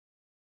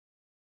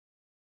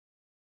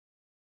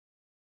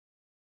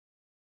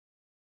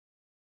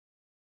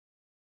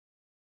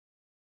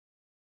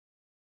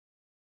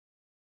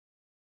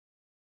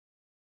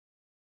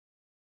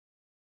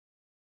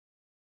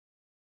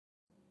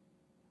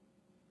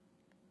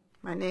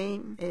My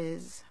name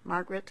is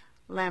Margaret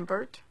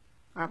Lambert.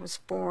 I was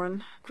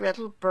born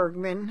Gretel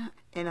Bergmann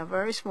in a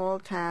very small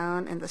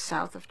town in the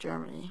south of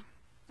Germany.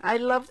 I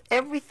loved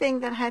everything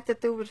that had to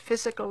do with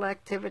physical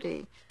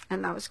activity,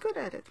 and I was good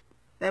at it.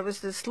 There was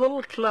this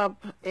little club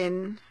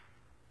in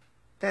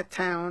that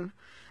town,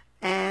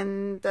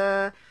 and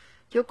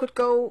you could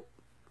go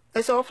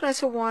as often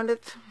as you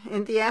wanted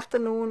in the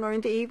afternoon or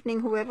in the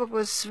evening. Whoever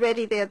was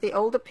ready there, the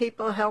older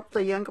people helped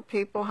the younger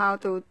people how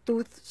to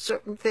do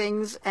certain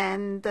things,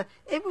 and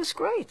it was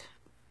great.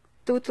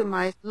 Due to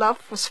my love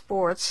for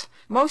sports,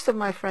 most of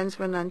my friends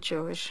were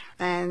non-Jewish,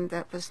 and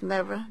that was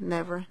never,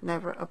 never,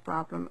 never a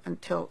problem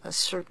until a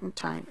certain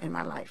time in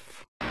my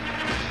life.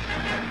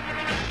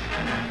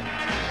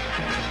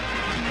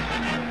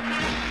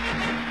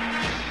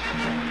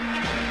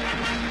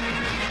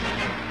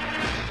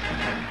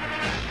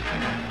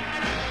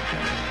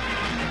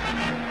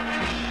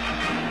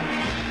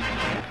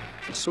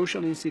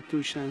 Social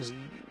institutions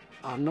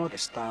are not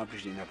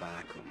established in a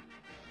vacuum.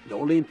 The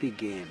Olympic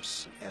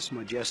Games, as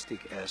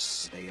majestic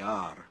as they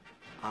are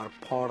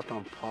part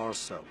and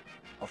parcel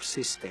of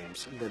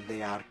systems that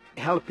they are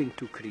helping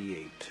to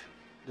create.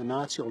 The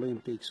Nazi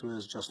Olympics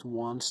was just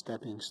one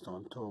stepping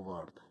stone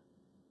toward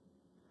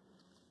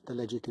the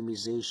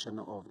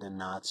legitimization of the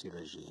Nazi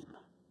regime.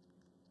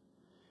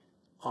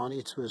 And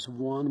it was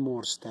one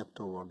more step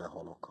toward the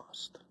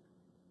Holocaust.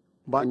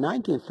 By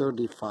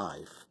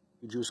 1935,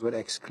 Jews were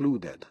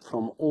excluded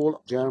from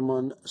all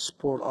German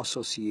sport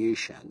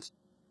associations.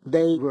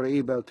 They were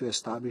able to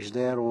establish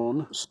their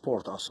own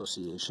sport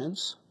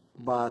associations,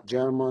 but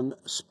German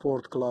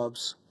sport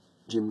clubs,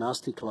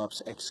 gymnastic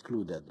clubs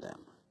excluded them.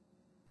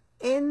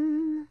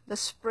 In the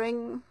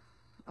spring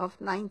of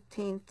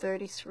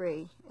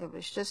 1933, it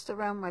was just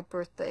around my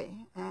birthday,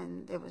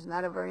 and it was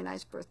not a very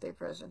nice birthday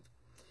present.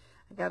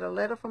 I got a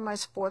letter from my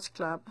sports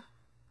club.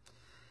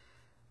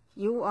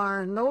 You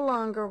are no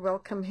longer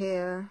welcome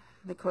here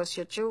because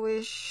you're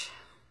Jewish.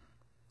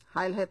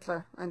 Heil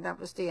Hitler, and that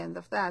was the end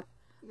of that.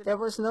 There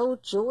was no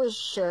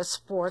Jewish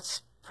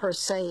sports per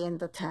se in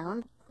the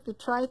town. We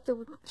tried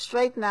to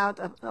straighten out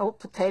an old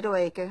potato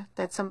acre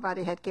that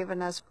somebody had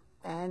given us,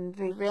 and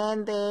we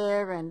ran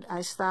there, and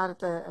I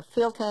started a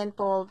field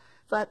handball.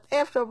 But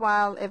after a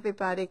while,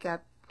 everybody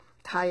got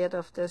tired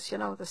of this,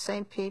 the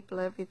same people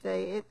every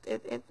day.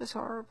 It was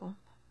horrible.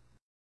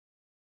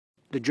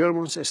 The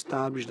Germans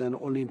established an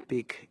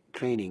Olympic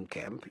training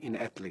camp in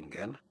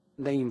Ettlingen.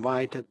 They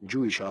invited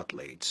Jewish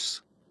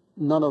athletes.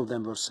 None of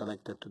them were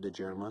selected to the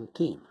German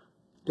team.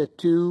 The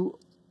two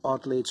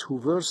athletes who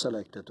were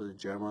selected to the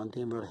German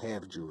team were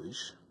half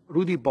Jewish.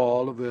 Rudi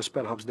Ball was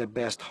perhaps the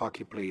best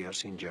hockey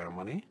players in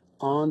Germany,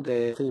 and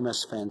the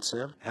famous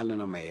fencer,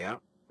 Helena Meyer,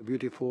 a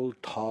beautiful,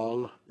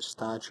 tall,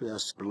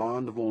 statuesque,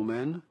 blonde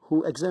woman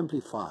who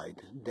exemplified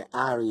the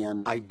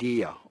Aryan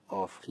idea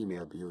of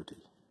female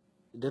beauty.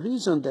 The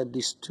reason that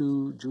these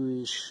two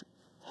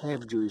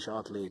half-Jewish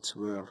athletes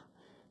were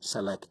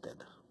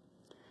selected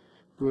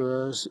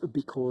was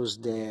because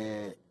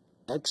the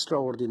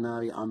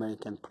extraordinary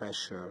American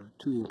pressure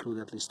to include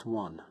at least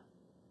one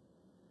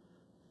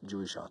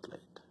Jewish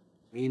athlete.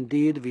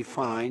 Indeed, we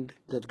find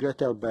that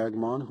Gretel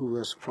Bergmann, who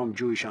was from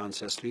Jewish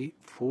ancestry,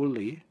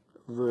 fully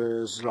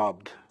was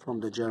robbed from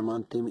the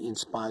German team in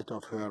spite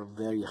of her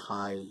very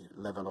high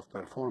level of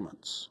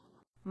performance.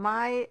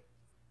 My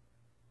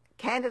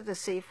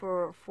candidacy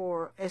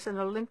for as an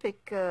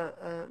Olympic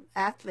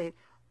athlete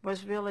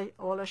was really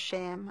all a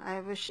sham.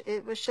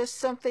 It was just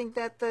something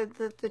that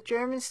the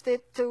Germans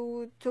did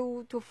to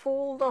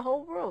fool the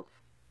whole world.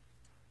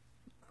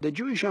 The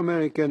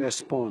Jewish-American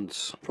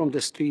response from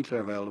the street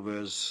level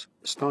was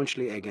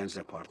staunchly against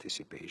the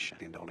participation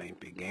in the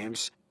Olympic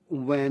Games.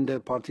 When the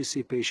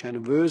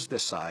participation was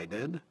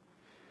decided,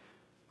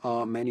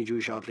 many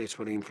Jewish athletes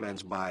were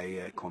influenced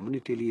by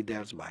community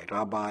leaders, by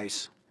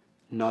rabbis,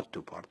 not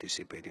to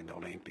participate in the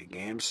Olympic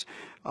Games.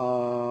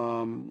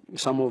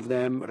 Some of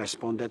them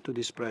responded to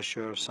this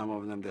pressure, some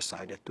of them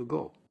decided to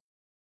go.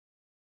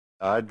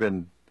 I'd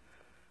been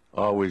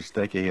always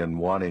thinking and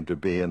wanting to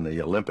be in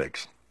the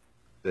Olympics.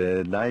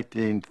 In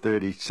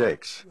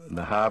 1936, in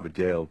the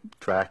Harvard-Yale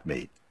track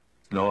meet,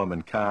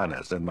 Norman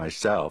Connors and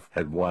myself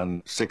had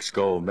won 6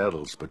 gold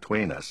medals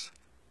between us.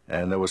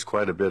 And there was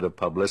quite a bit of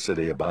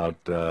publicity about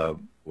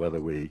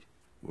whether we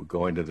were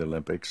going to the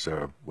Olympics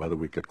or whether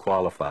we could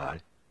qualify.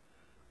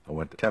 I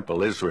went to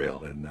Temple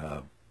Israel in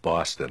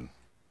Boston,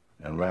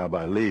 and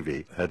Rabbi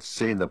Levy had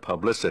seen the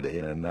publicity,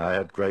 and I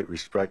had great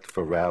respect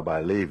for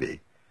Rabbi Levy,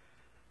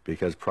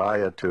 because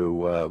prior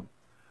to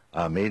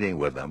our meeting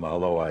with him,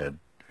 although I had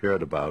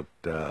heard about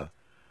the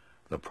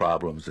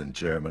problems in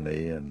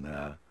Germany and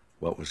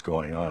what was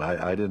going on,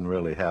 I didn't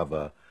really have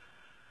a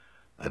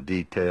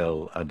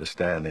detailed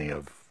understanding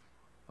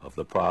of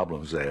the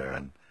problems there,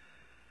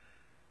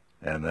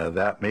 and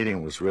that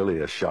meeting was really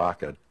a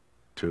shocker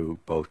to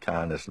both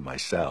Connors and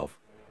myself.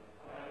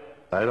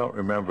 I don't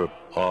remember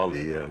all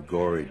the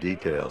gory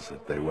details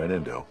that they went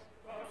into.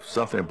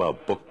 Something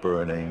about book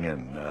burning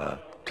and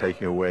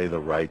taking away the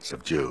rights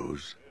of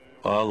Jews.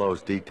 All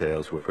those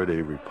details were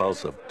pretty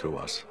repulsive to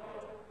us.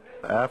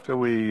 After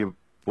we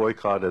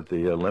boycotted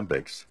the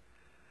Olympics,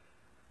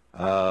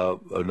 no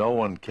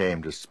one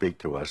came to speak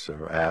to us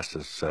or ask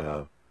us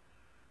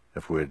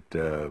if we'd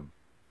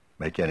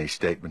make any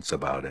statements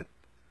about it.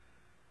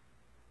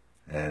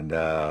 And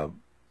I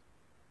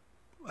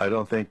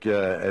don't think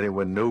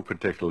anyone knew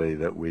particularly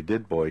that we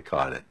did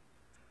boycott it,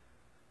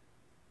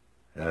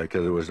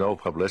 because there was no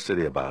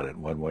publicity about it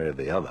one way or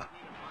the other.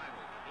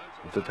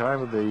 At the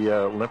time of the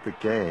Olympic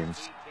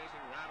Games,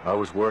 I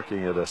was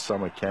working at a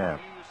summer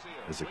camp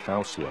as a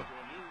counselor.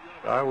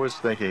 I was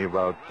thinking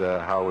about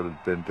how it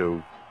had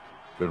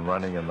been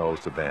running in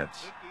those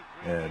events,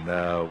 and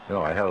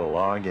I had a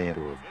longing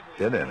to have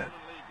been in it.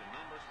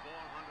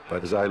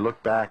 But as I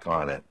look back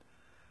on it,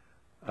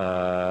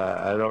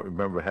 I don't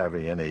remember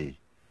having any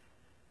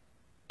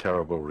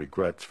terrible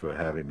regrets for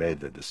having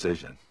made the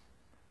decision.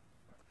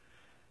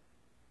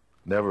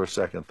 Never a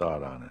second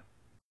thought on it.